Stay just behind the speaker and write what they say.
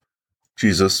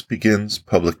Jesus begins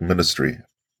public ministry,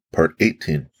 Part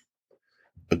 18.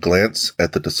 A glance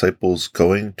at the disciples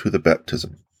going to the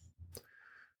baptism.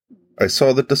 I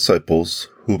saw the disciples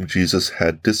whom Jesus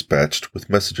had dispatched with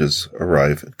messages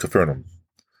arrive in Capernaum.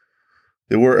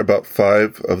 They were about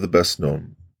 5 of the best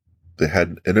known. They had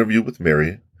an interview with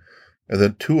Mary, and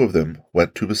then 2 of them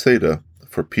went to Bethsaida,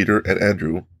 for Peter and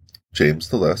Andrew, James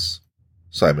the Less,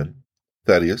 Simon,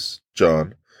 Thaddeus,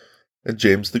 John, and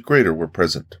James the Greater were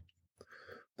present.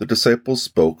 The disciples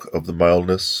spoke of the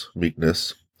mildness,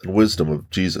 meekness, and wisdom of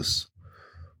Jesus,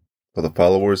 while the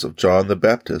followers of John the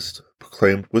Baptist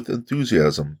proclaimed with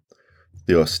enthusiasm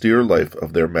the austere life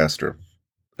of their master,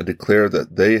 and declared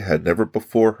that they had never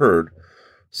before heard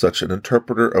such an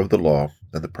interpreter of the law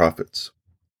and the prophets.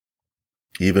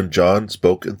 Even John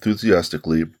spoke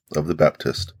enthusiastically of the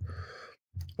Baptist,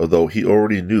 although he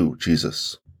already knew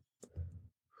Jesus.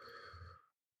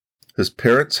 His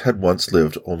parents had once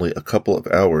lived only a couple of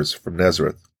hours from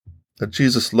Nazareth, and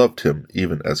Jesus loved him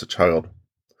even as a child.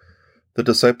 The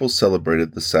disciples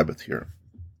celebrated the Sabbath here.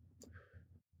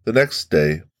 The next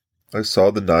day, I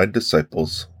saw the 9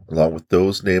 disciples, along with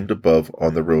those named above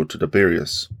on the road to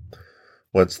Tiberias,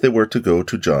 whence they were to go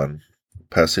to John,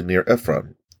 passing near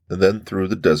Ephron, and then through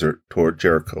the desert toward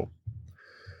Jericho.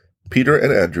 Peter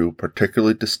and Andrew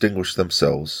particularly distinguished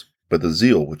themselves by the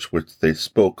zeal with which they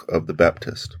spoke of the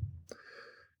Baptist.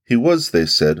 He was, they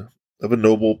said, of a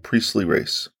noble priestly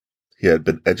race. He had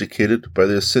been educated by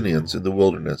the Essenes in the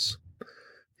wilderness.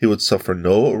 He would suffer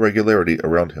no irregularity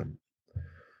around him.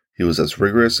 He was as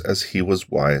rigorous as he was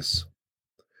wise.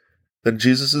 Then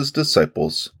Jesus'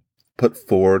 disciples put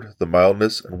forward the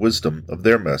mildness and wisdom of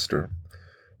their master,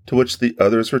 to which the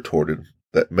others retorted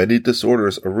that many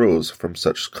disorders arose from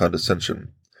such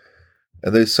condescension,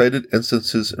 and they cited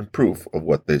instances in proof of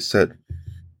what they said.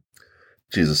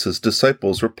 Jesus'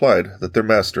 disciples replied that their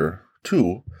master,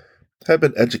 too, had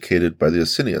been educated by the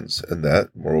Essenes, and that,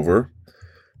 moreover,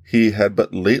 he had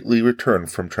but lately returned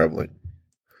from traveling.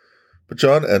 But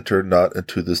John entered not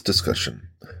into this discussion.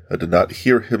 I did not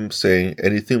hear him saying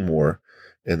anything more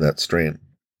in that strain.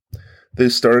 They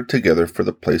started together for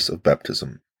the place of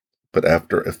baptism, but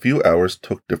after a few hours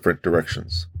took different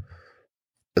directions.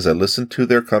 As I listened to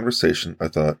their conversation, I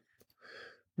thought,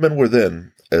 men were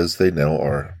then as they now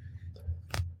are.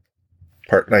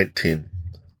 Part 19.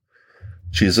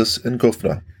 Jesus in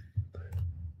Gophna.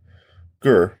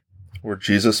 Gur, where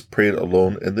Jesus prayed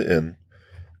alone in the inn,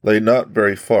 lay not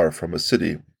very far from a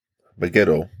city,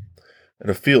 Megiddo, and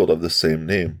a field of the same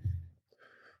name.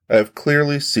 I have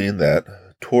clearly seen that,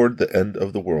 toward the end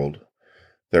of the world,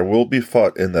 there will be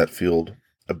fought in that field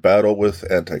a battle with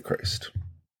Antichrist.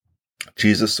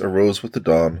 Jesus arose with the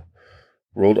dawn,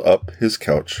 rolled up his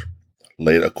couch,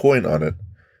 laid a coin on it,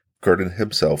 girded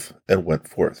himself, and went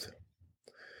forth.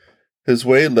 His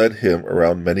way led him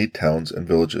around many towns and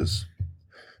villages,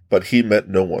 but he met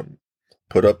no one,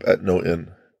 put up at no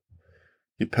inn.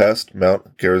 He passed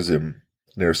Mount Gerizim,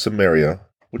 near Samaria,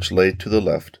 which lay to the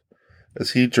left,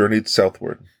 as he journeyed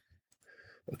southward.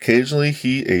 Occasionally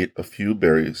he ate a few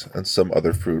berries and some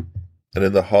other fruit, and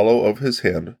in the hollow of his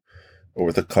hand, or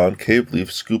with a concave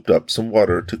leaf, scooped up some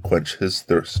water to quench his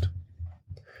thirst.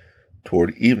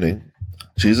 Toward evening,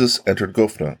 Jesus entered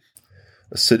Gophna,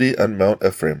 a city on Mount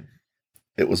Ephraim.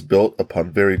 It was built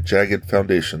upon very jagged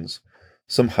foundations,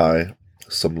 some high,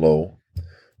 some low,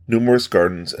 numerous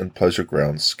gardens and pleasure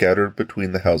grounds scattered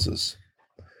between the houses.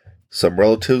 Some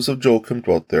relatives of Joachim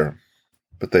dwelt there,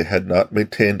 but they had not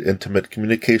maintained intimate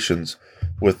communications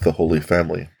with the Holy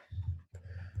Family.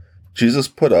 Jesus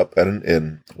put up at an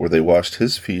inn where they washed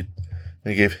his feet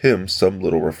and gave him some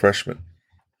little refreshment.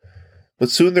 But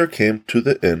soon there came to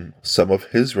the inn some of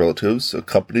his relatives,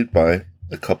 accompanied by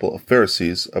a couple of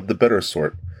Pharisees of the better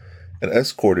sort, and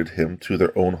escorted him to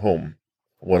their own home,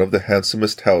 one of the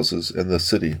handsomest houses in the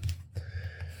city.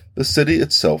 The city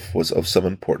itself was of some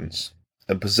importance,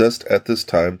 and possessed at this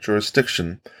time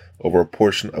jurisdiction over a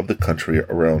portion of the country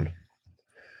around.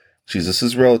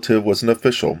 Jesus' relative was an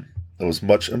official, and was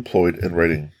much employed in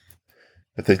writing.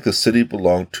 I think the city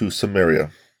belonged to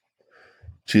Samaria.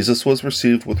 Jesus was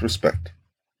received with respect.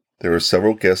 There were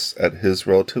several guests at his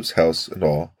relative's house, and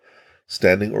all,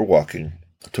 standing or walking,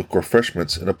 took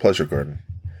refreshments in a pleasure garden.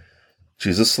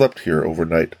 Jesus slept here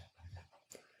overnight.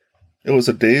 It was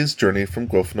a day's journey from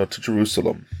Gophna to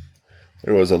Jerusalem.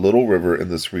 There was a little river in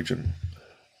this region.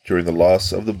 During the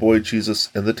loss of the boy Jesus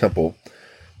in the temple,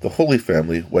 the Holy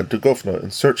Family went to Gophna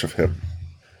in search of him.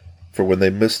 For when they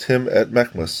missed him at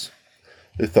Machmas,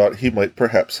 they thought he might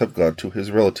perhaps have gone to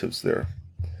his relatives there.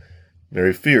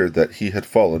 Mary feared that he had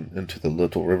fallen into the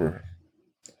little river.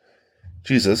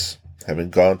 Jesus, having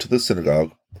gone to the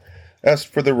synagogue, asked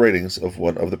for the writings of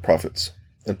one of the prophets,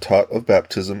 and taught of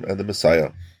baptism and the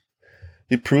Messiah.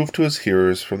 He proved to his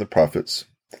hearers from the prophets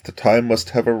that the time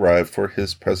must have arrived for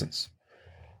his presence.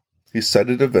 He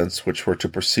cited events which were to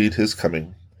precede his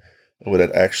coming, and what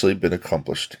had actually been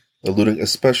accomplished, alluding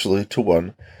especially to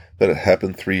one that had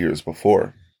happened 3 years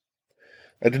before.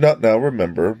 I do not now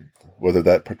remember whether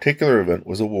that particular event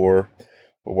was a war,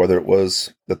 or whether it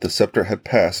was that the scepter had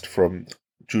passed from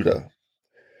Judah.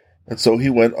 And so he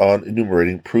went on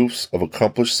enumerating proofs of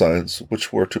accomplished signs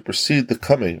which were to precede the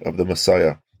coming of the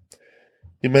Messiah.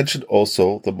 He mentioned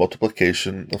also the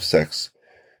multiplication of sects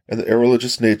and the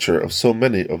irreligious nature of so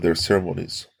many of their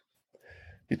ceremonies.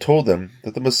 He told them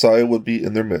that the Messiah would be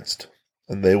in their midst,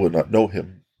 and they would not know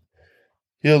him.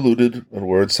 He alluded, in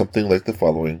words something like the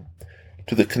following,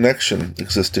 to the connection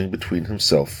existing between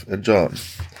himself and John.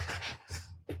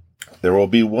 There will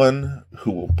be one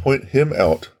who will point him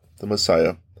out, the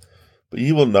Messiah, but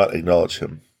ye will not acknowledge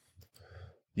him.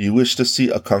 You wish to see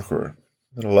a conqueror,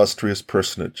 an illustrious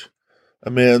personage,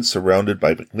 a man surrounded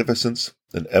by magnificence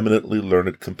and eminently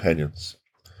learned companions.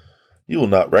 You will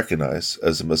not recognize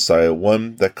as the Messiah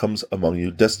one that comes among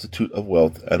you destitute of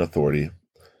wealth and authority,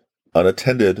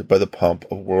 unattended by the pomp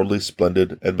of worldly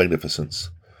splendor and magnificence,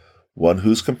 one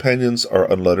whose companions are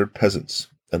unlettered peasants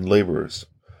and laborers,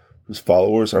 whose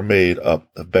followers are made up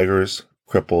of beggars,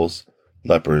 cripples,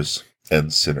 lepers,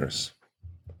 and sinners.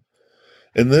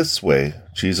 In this way,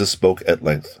 Jesus spoke at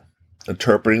length,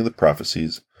 interpreting the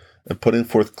prophecies and putting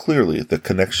forth clearly the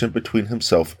connection between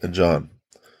himself and John.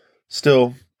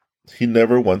 Still, he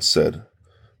never once said,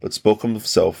 but spoke of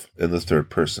himself in the third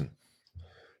person.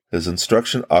 His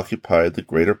instruction occupied the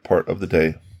greater part of the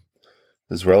day.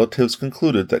 His relatives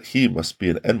concluded that he must be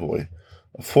an envoy,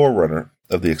 a forerunner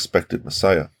of the expected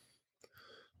Messiah.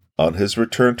 On his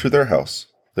return to their house,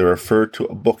 they referred to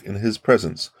a book in his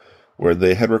presence, where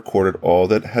they had recorded all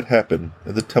that had happened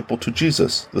in the temple to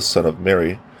Jesus, the son of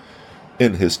Mary,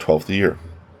 in his 12th year.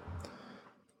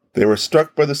 They were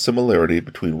struck by the similarity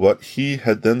between what he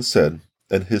had then said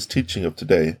and his teaching of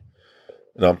today,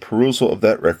 and on perusal of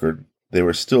that record, they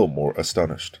were still more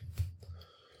astonished.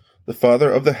 The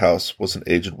father of the house was an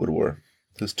aged widower.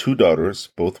 His 2 daughters,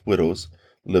 both widows,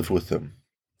 lived with him.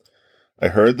 I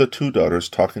heard the 2 daughters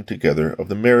talking together of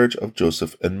the marriage of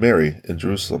Joseph and Mary in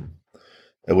Jerusalem,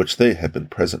 at which they had been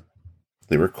present.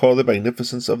 They recalled the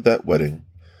magnificence of that wedding,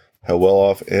 how well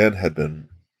off Anne had been,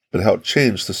 but how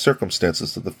changed the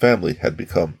circumstances of the family had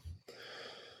become.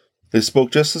 They spoke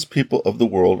just as people of the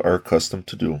world are accustomed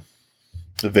to do,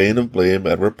 a vein of blame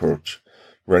and reproach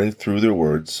running through their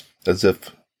words, as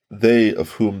if they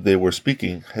of whom they were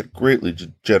speaking had greatly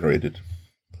degenerated.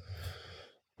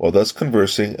 While thus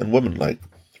conversing and womanlike,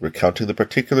 recounting the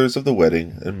particulars of the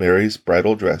wedding and Mary's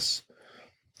bridal dress,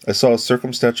 I saw a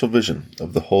circumstantial vision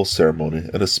of the whole ceremony,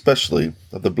 and especially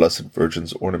of the Blessed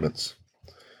Virgin's ornaments.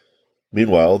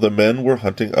 Meanwhile, the men were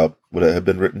hunting up what had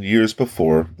been written years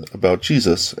before about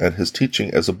Jesus and his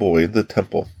teaching as a boy in the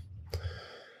temple.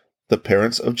 The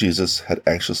parents of Jesus had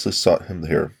anxiously sought him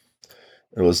here.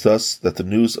 It was thus that the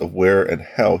news of where and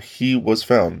how he was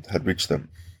found had reached them.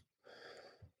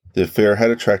 The affair had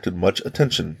attracted much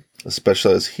attention,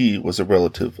 especially as he was a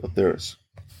relative of theirs.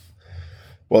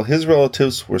 While his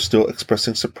relatives were still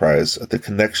expressing surprise at the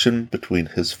connection between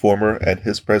his former and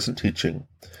his present teaching,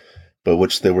 by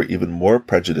which they were even more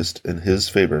prejudiced in his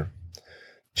favor,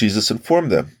 Jesus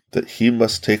informed them that he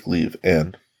must take leave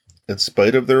and, in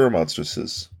spite of their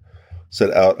remonstrances,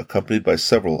 set out accompanied by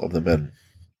several of the men.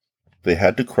 They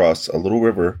had to cross a little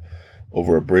river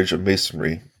over a bridge of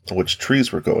masonry on which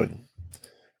trees were growing.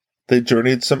 They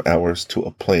journeyed some hours to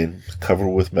a plain covered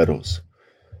with meadows.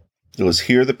 It was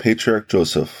here the patriarch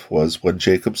Joseph was when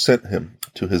Jacob sent him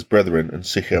to his brethren in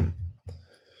Shechem.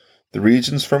 The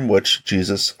regions from which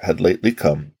Jesus had lately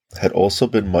come had also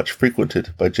been much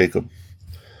frequented by Jacob.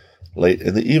 Late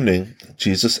in the evening,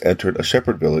 Jesus entered a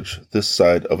shepherd village this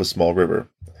side of a small river,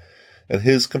 and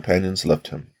his companions left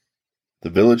him. The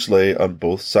village lay on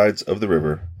both sides of the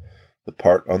river, the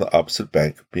part on the opposite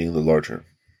bank being the larger.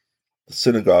 The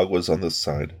synagogue was on this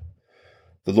side.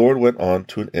 The Lord went on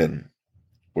to an inn,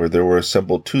 where there were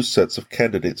assembled 2 sets of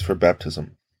candidates for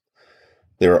baptism.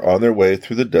 They were on their way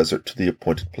through the desert to the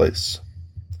appointed place.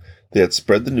 They had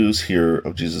spread the news here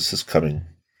of Jesus' coming.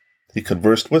 He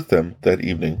conversed with them that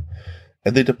evening,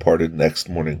 and they departed next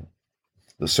morning.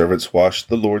 The servants washed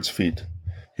the Lord's feet.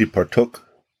 He partook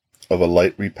of a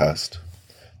light repast,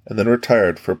 and then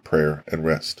retired for prayer and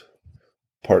rest.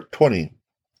 Part 20.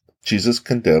 Jesus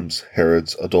condemns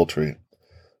Herod's adultery.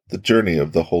 The journey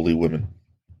of the holy women.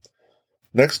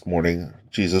 Next morning,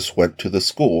 Jesus went to the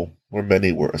school where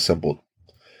many were assembled.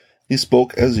 He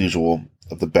spoke, as usual,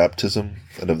 of the baptism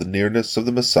and of the nearness of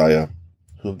the Messiah,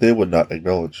 whom they would not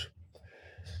acknowledge.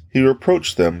 He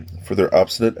reproached them for their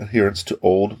obstinate adherence to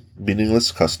old,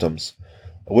 meaningless customs,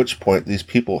 at which point these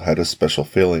people had a special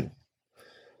failing.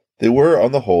 They were,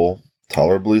 on the whole,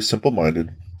 tolerably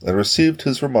simple-minded, and received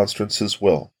his remonstrances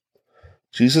well.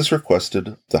 Jesus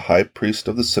requested the high priest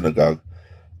of the synagogue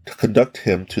to conduct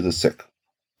him to the sick.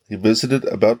 He visited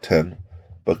about 10,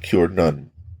 but cured none,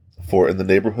 for in the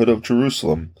neighborhood of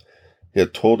Jerusalem he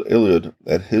had told Eliud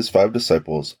and his 5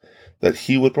 disciples that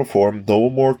he would perform no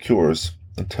more cures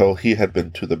until he had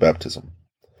been to the baptism.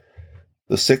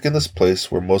 The sick in this place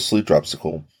were mostly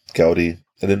dropsical, gouty,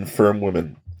 and infirm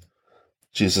women.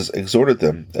 Jesus exhorted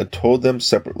them and told them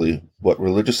separately what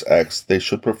religious acts they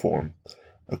should perform,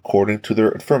 according to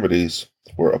their infirmities,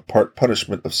 were a part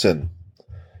punishment of sin.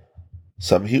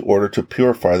 Some he ordered to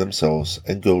purify themselves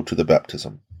and go to the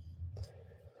baptism.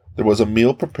 There was a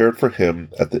meal prepared for him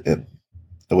at the inn,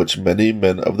 at which many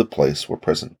men of the place were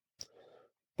present.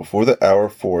 Before the hour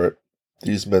for it,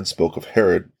 these men spoke of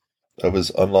Herod, of his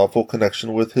unlawful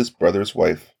connection with his brother's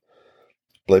wife,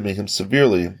 blaming him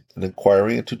severely and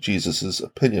inquiring into Jesus'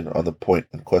 opinion on the point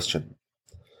in question.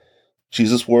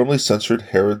 Jesus warmly censured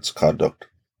Herod's conduct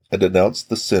and denounced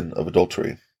the sin of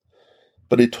adultery,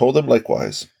 but he told them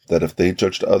likewise that if they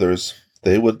judged others,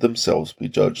 they would themselves be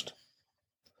judged.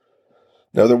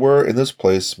 Now there were in this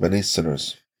place many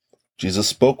sinners. Jesus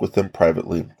spoke with them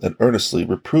privately and earnestly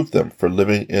reproved them for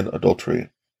living in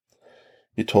adultery.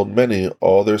 He told many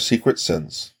all their secret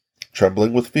sins.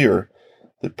 Trembling with fear,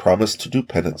 they promised to do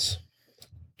penance.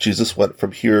 Jesus went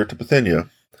from here to Bithynia,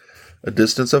 a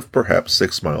distance of perhaps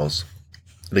 6 miles,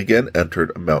 and again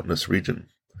entered a mountainous region.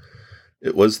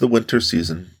 It was the winter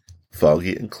season,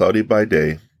 foggy and cloudy by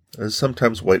day, and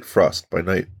sometimes white frost by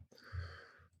night.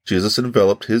 Jesus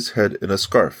enveloped his head in a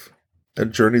scarf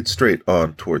and journeyed straight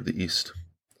on toward the east.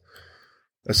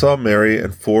 I saw Mary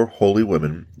and 4 holy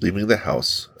women leaving the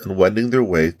house and wending their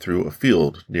way through a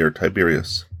field near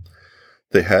Tiberias.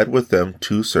 They had with them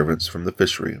 2 servants from the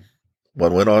fishery.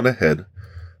 One went on ahead,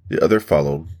 the other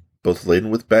followed, both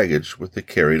laden with baggage which they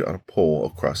carried on a pole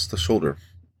across the shoulder,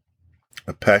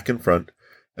 a pack in front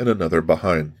and another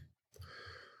behind.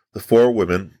 The 4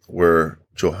 women were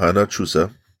Johanna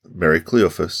Chusa, Mary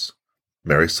Cleophas,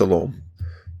 Mary Salome,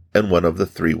 and one of the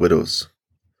 3 widows.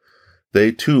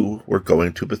 They, too, were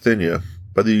going to Bithynia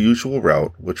by the usual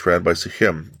route which ran by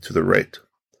Sychem to the right.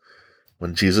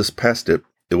 When Jesus passed it,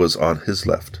 it was on his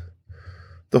left.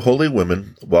 The holy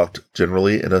women walked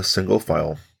generally in a single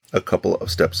file, a couple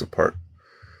of steps apart.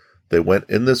 They went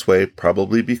in this way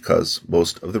probably because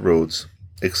most of the roads,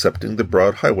 excepting the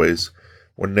broad highways,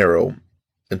 were narrow,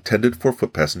 intended for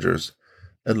foot passengers,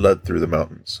 and led through the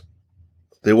mountains.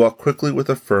 They walked quickly with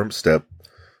a firm step,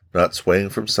 not swaying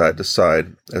from side to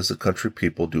side as the country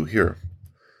people do here.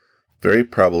 Very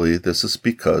probably this is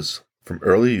because, from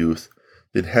early youth,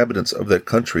 the inhabitants of that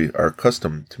country are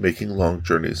accustomed to making long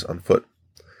journeys on foot.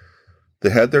 They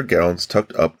had their gowns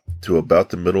tucked up to about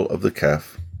the middle of the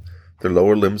calf, their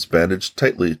lower limbs bandaged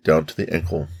tightly down to the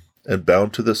ankle, and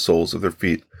bound to the soles of their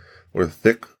feet were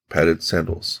thick, padded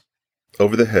sandals.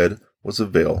 Over the head was a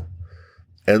veil,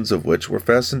 ends of which were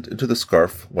fastened into the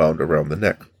scarf wound around the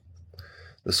neck.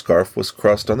 The scarf was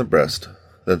crossed on the breast,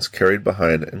 thence carried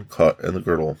behind and caught in the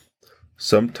girdle.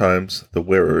 Sometimes the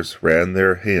wearers ran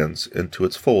their hands into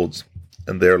its folds,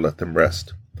 and there let them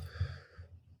rest.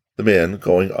 The man,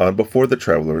 going on before the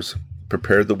travelers,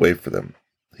 prepared the way for them.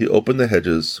 He opened the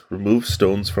hedges, removed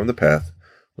stones from the path,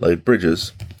 laid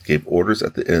bridges, gave orders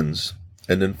at the ends,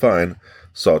 and in fine,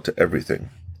 saw to everything.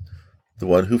 The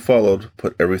one who followed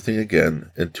put everything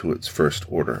again into its first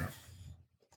order.